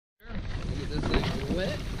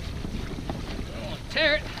with it. Don't want to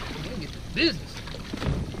tear it. I'm going to get to business.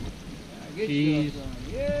 Get Jeez.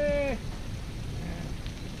 Yeah.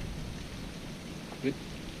 Good.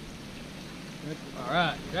 All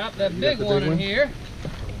right, drop that big one in here.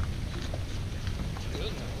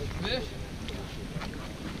 Fish.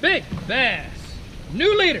 Big bass.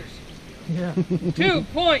 New leaders. Yeah.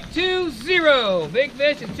 2.20. Big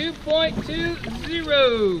fish at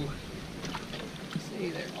 2.20. See,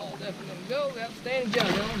 they're all definitely gonna go. Outstanding job,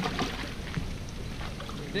 gentlemen.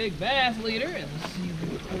 Big bass leader, and let's see if we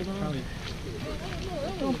can hold on.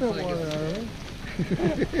 Don't put water early.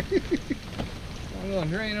 I'm gonna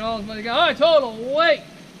drain it all as much as I can. All right, total weight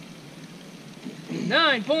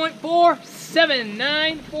 9.47.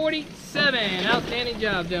 947. Outstanding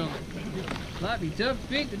job, gentlemen. Might be tough to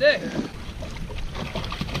beat today.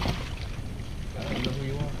 I don't know who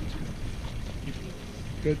you are.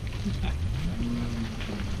 Good.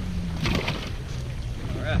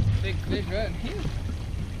 All right, big fish right in here.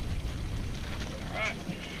 All right,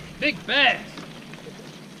 big bass.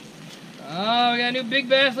 Oh, we got a new big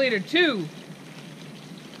bass leader,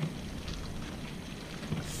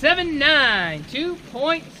 2.79.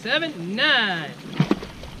 2.79.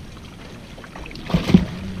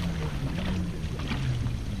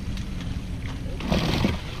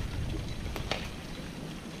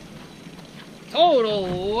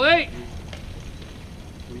 Total weight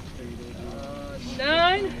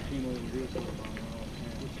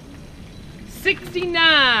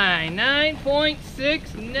 9.69.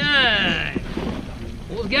 9.69.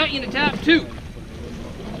 What's got you in the top two?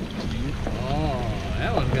 Oh,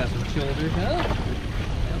 that one's got some shoulders, huh?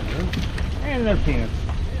 And their penis.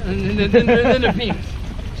 And then the penis.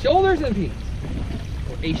 Shoulders and penis.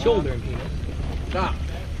 Or a shoulder and penis. Stop.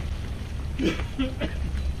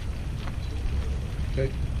 Okay.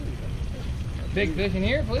 Big fish in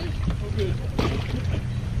here, please.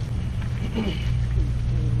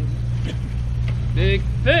 Big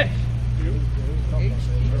fish. Each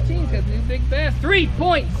team's got the new big bass.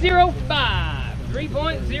 3.05.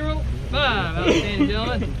 3.05. Outstanding,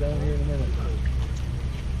 gentlemen.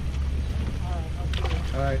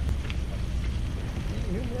 All right.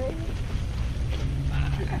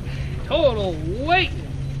 Total weight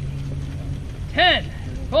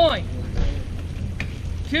 10.29.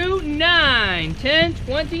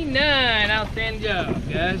 10.29. Outstanding job,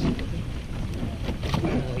 guys.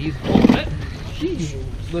 Oh, he's holding it. Sheesh.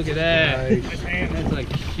 Look at that. Nice. That's like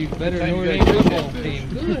shoot better than Notre Dame football team.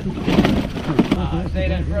 Good. Stay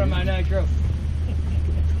that in front of my nitro.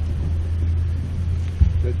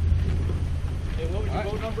 Good. Hey, what was your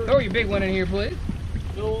boat number? Throw your big one in here, please.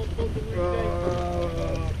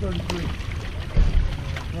 33.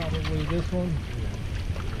 Probably this one.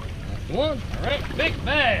 That's the one. All right, big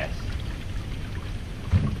bass.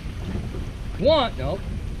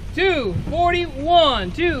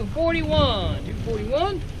 241. 241.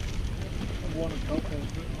 241.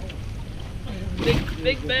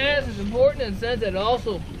 Big bass is important in the sense that it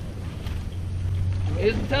also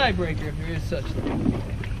is the tiebreaker if there is such a thing.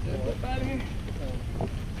 Did I put 5 in here? I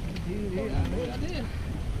think I did.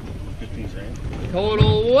 15 grand.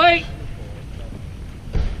 Total weight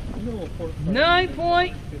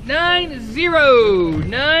 9.90.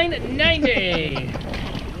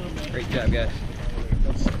 990. Great job, guys.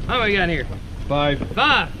 How many we got in here? 5.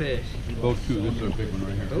 5 fish. Boat 2. This is a big one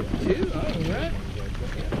right here. Boat 2. All right.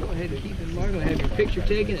 Go ahead and keep it marked. We'll have your picture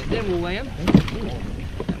taken and then we'll weigh them.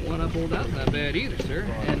 That one I pulled out not bad either, sir.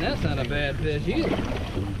 And that's not a bad fish either.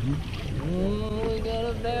 Oh, we got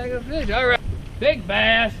a bag of fish. All right. Big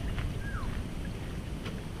bass.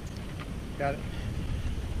 Got it.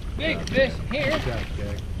 Big fish here. Good job,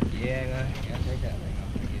 Jack. Yeah, I gotta take that thing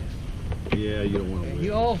off, I guess. Yeah, you don't want to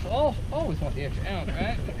You always want the extra ounce,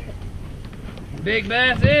 right? Big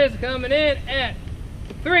bass is coming in at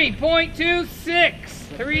 3.26.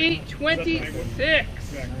 326.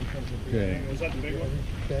 Okay. Was that the big one?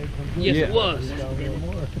 Yes, Yeah. it was.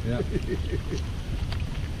 Yeah.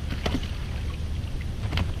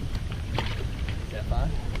 Is that 5?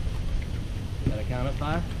 Is that a count at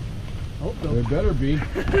 5? Hope so. There better be.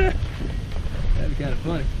 That'd be kind of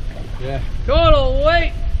funny. Yeah. Total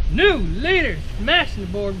weight, new leader, smashing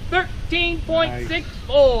the board,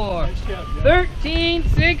 13.64.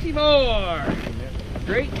 13.64.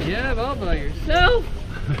 Great job all by yourself.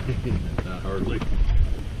 Not hardly.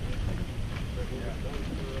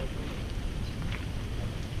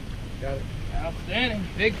 Got it. Outstanding.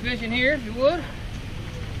 Big fish in here, if you would.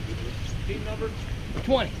 Team number?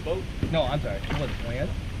 20. Boat? No, I'm sorry. What is it, 20?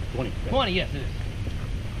 20. 20, yes, it is.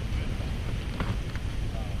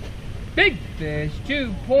 Big fish,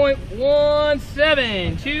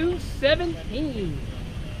 2.17. 217.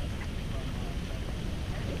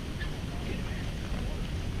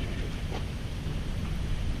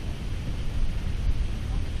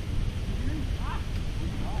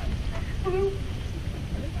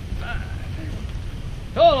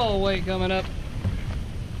 Total weight coming up.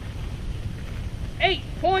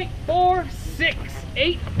 8.46.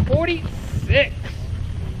 846.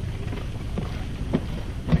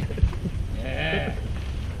 Yeah.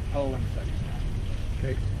 Hold on a second.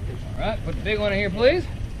 Okay. All right, put the big one in here, please.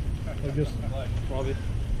 I just probably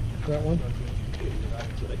that one.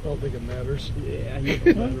 I don't think it matters. Yeah,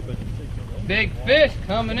 big fish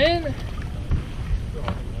coming in.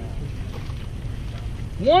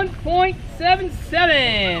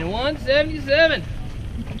 1.77. 177.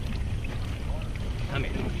 I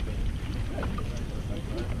mean.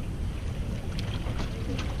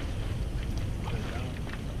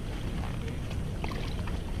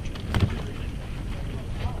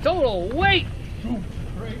 Total weight.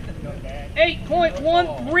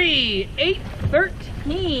 8.13.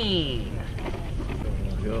 813.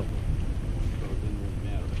 Go.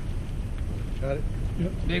 Got it?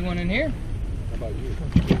 Yep. Big one in here. How about you?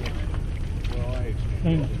 Well,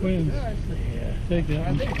 And twins. Take that I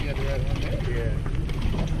one. think you got the right one there.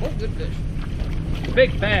 yeah. Oh, good fish.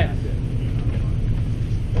 Big bass.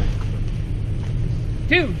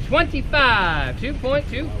 225.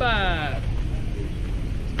 2.25.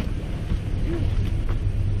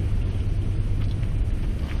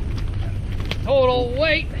 Total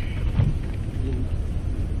weight.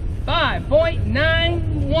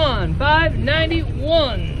 5.91.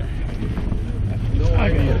 591.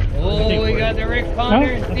 Oh, we got the Rick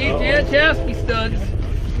Ponder and Steve Janachowski studs.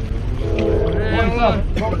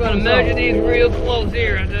 We're going to measure these real close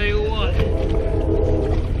here, I tell you what. Yeah,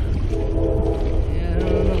 I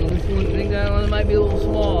don't know. This one, I think that one might be a little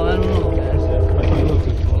small. I don't know, guys.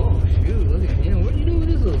 Oh, shoot. Look at him. What do you do with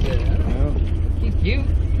this little guy? I don't know. He's cute.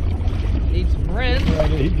 Needs some friends.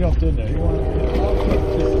 He jumped in there. He wanted to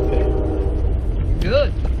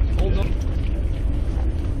Good. Hold them.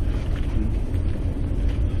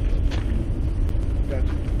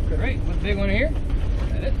 Gotcha. Great. Put the big one here.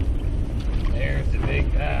 Is that it? There's the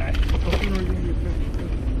big guy.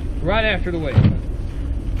 Right after the weight.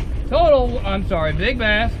 Total, I'm sorry, big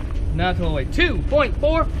bass. Not total weight.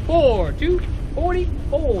 2.44.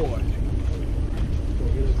 244.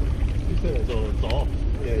 So it's off.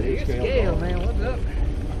 Yeah, Your scale, man. What's up?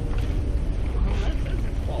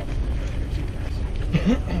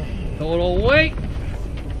 Total weight.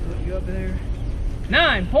 Put you up there.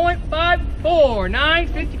 9.54.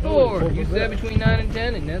 954. You said between 9 and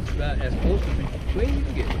 10, and that's about as close to between you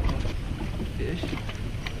can get. Fish.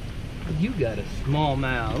 You got a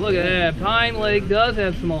smallmouth. Look at that. Pine Lake does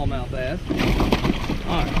have smallmouth bass.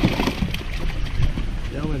 Alright.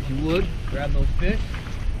 Gentlemen, if you would, grab those fish.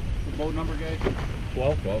 The boat number, guys?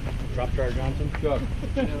 12. Drop Jar Johnson. Chuck.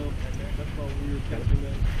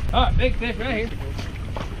 Alright, big fish right here.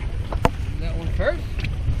 That one first.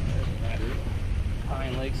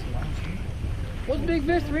 Pine Lake cilantro. What's big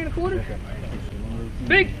fish? 3 1/4?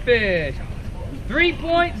 Big fish.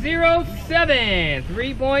 3.07.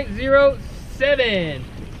 3.07.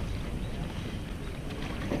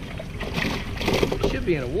 Should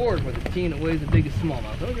be an award for the team that weighs the biggest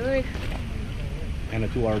smallmouth, don't you think? And a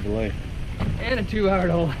 2-hour delay. And a 2-hour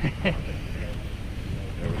delay.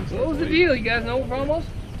 What was the deal? You guys know promos?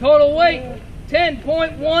 Total weight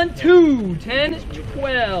 10.12.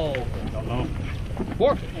 10-12. Don't know.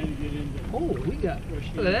 Pork. Oh, we got.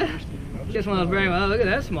 Look at that. Just when I was very well. Look at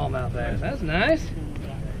that smallmouth bass. That's nice.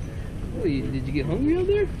 Oh, did you get hungry out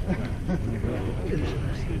there?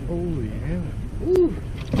 Holy hell. Ooh,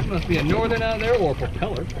 must be a northern out there or a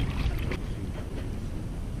propeller.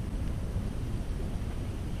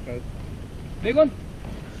 Big one?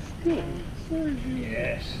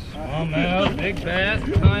 Yes. Smallmouth, big bass,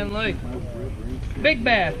 Pine Lake. Big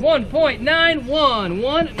bass, 1.91,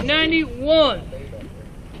 191.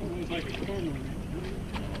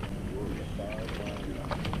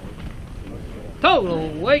 Total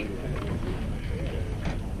weight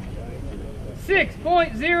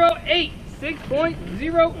 6.08.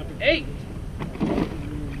 6.08.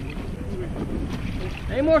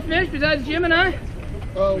 Any more fish besides Jim and I?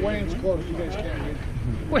 Wayne's close. You guys can't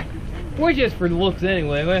read. We're just for looks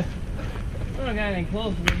anyway. I don't got anything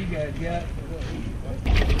close to what you guys got.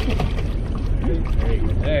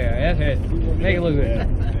 There, that's it. Make it look good.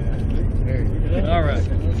 All right.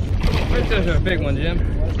 Let's just a big one, Jim.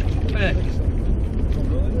 Look at that.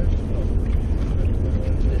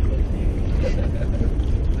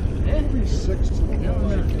 Yeah. No.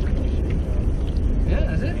 Yeah,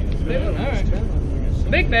 that's it. Big one. All right.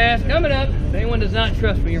 Big bass coming up. If anyone does not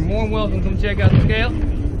trust me, you're more than welcome to come check out the scale.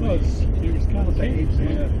 Well, it was kind of big.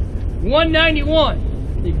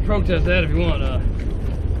 191. You can protest that if you want. I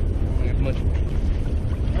don't have much.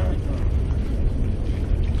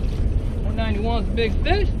 191 is a big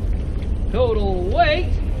fish. Total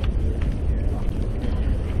weight.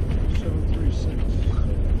 736.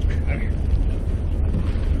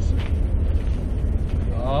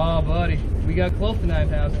 Oh, buddy, we got close to 9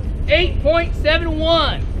 pounds.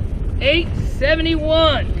 8.71.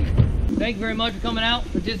 871. Thank you very much for coming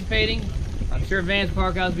out, participating. I'm sure Vance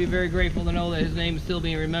Parkhouse will be very grateful to know that his name is still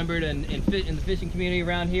being remembered in the fishing community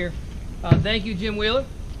around here. Thank you, Jim Wheeler,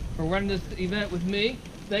 for running this event with me.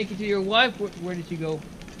 Thank you to your wife. Where did she go?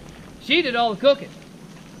 She did all the cooking.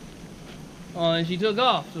 Oh, and she took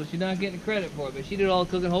off, so she's not getting credit for it. But she did all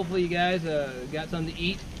the cooking. Hopefully, you guys got something to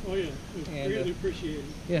eat. Oh yeah, greatly appreciated.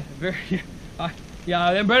 Yeah, very.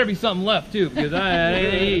 Yeah, there better be something left too, because I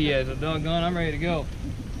ain't eat yet. So doggone, I'm ready to go.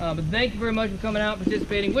 But thank you very much for coming out,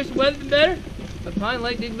 participating. Wish the weather's been better, but Pine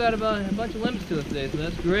Lake did got a bunch of limits to us today, so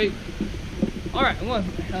that's great. All right, I'm going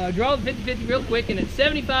to draw the 50-50 real quick, and it's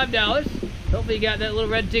 $75. Hopefully you got that little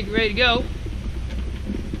red ticket ready to go.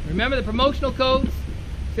 Remember the promotional codes.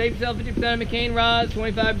 Save yourself 50% on McCain rods,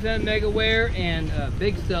 25% Mega Wear, and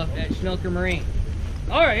big stuff at Schnelker Marine.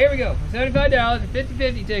 All right, here we go. $75, a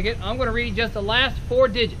 50-50 ticket. I'm going to read just the last 4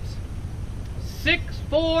 digits.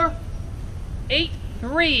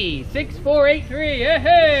 6483. 6483.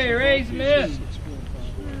 Hey, Ray Smith.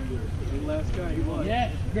 Last guy he won.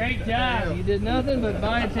 Yeah, great job. You did nothing but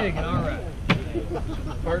buy a ticket. All right.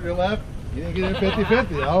 Partner left. You didn't get it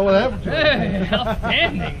 50-50. All what happened to you? Hey,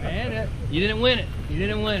 outstanding, man. You didn't win it. You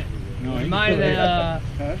didn't win it. No, Reminder that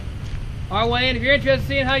our way in, if you're interested in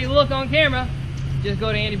seeing how you look on camera, just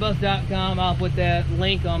go to andybus.com. I'll put that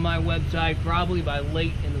link on my website probably by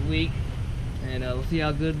late in the week, and we'll see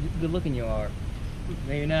how good looking you are.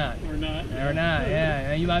 No, you're not. Or not. Or not,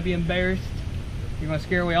 yeah. You might be embarrassed. You're going to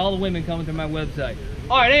scare away all the women coming to my website.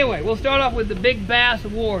 All right, anyway, we'll start off with the Big Bass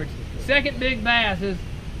Awards. Second Big Bass is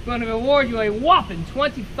going to award you a whopping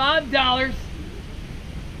 $25.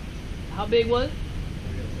 How big was it?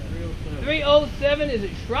 307. Is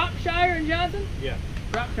it Shropshire and Johnson? Yeah.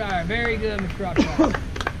 Shropshire. Very good, Mr. Shropshire.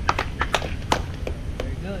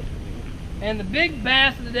 Very good. And the Big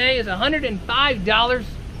Bass of the day is $105.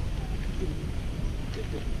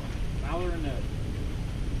 Fowler and Ned.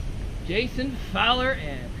 Jason Fowler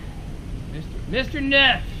and Mr.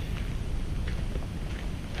 Neff.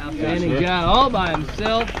 Outstanding job all by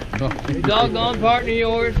himself. Doggone partner of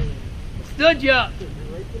yours. Stood you up.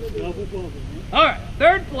 All right,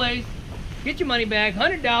 third place. Get your money back,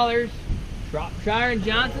 $100. Shropshire and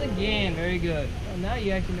Johnson again. Very good. Well, now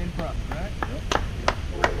you actually made a profit, right? Yep.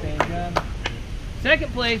 Same job.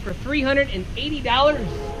 Second place for $380.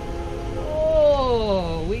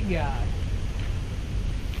 Oh, we got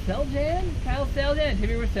Seljan, Kyle Seljan,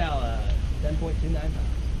 Timmy Rosala, 10.29 pounds.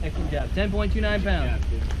 Excellent job, 10.29 pounds.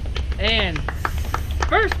 And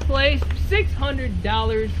first place,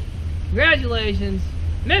 $600. Congratulations,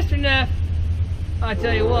 Mr. Neff. I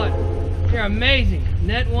tell you what, you're amazing.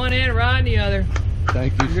 Net one end, rod in the other.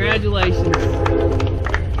 Thank you, Congratulations.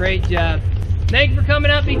 Sir. Great job. Thank you for coming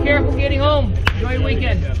out. Be careful getting home. Enjoy your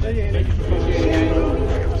weekend.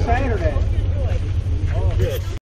 Saturday.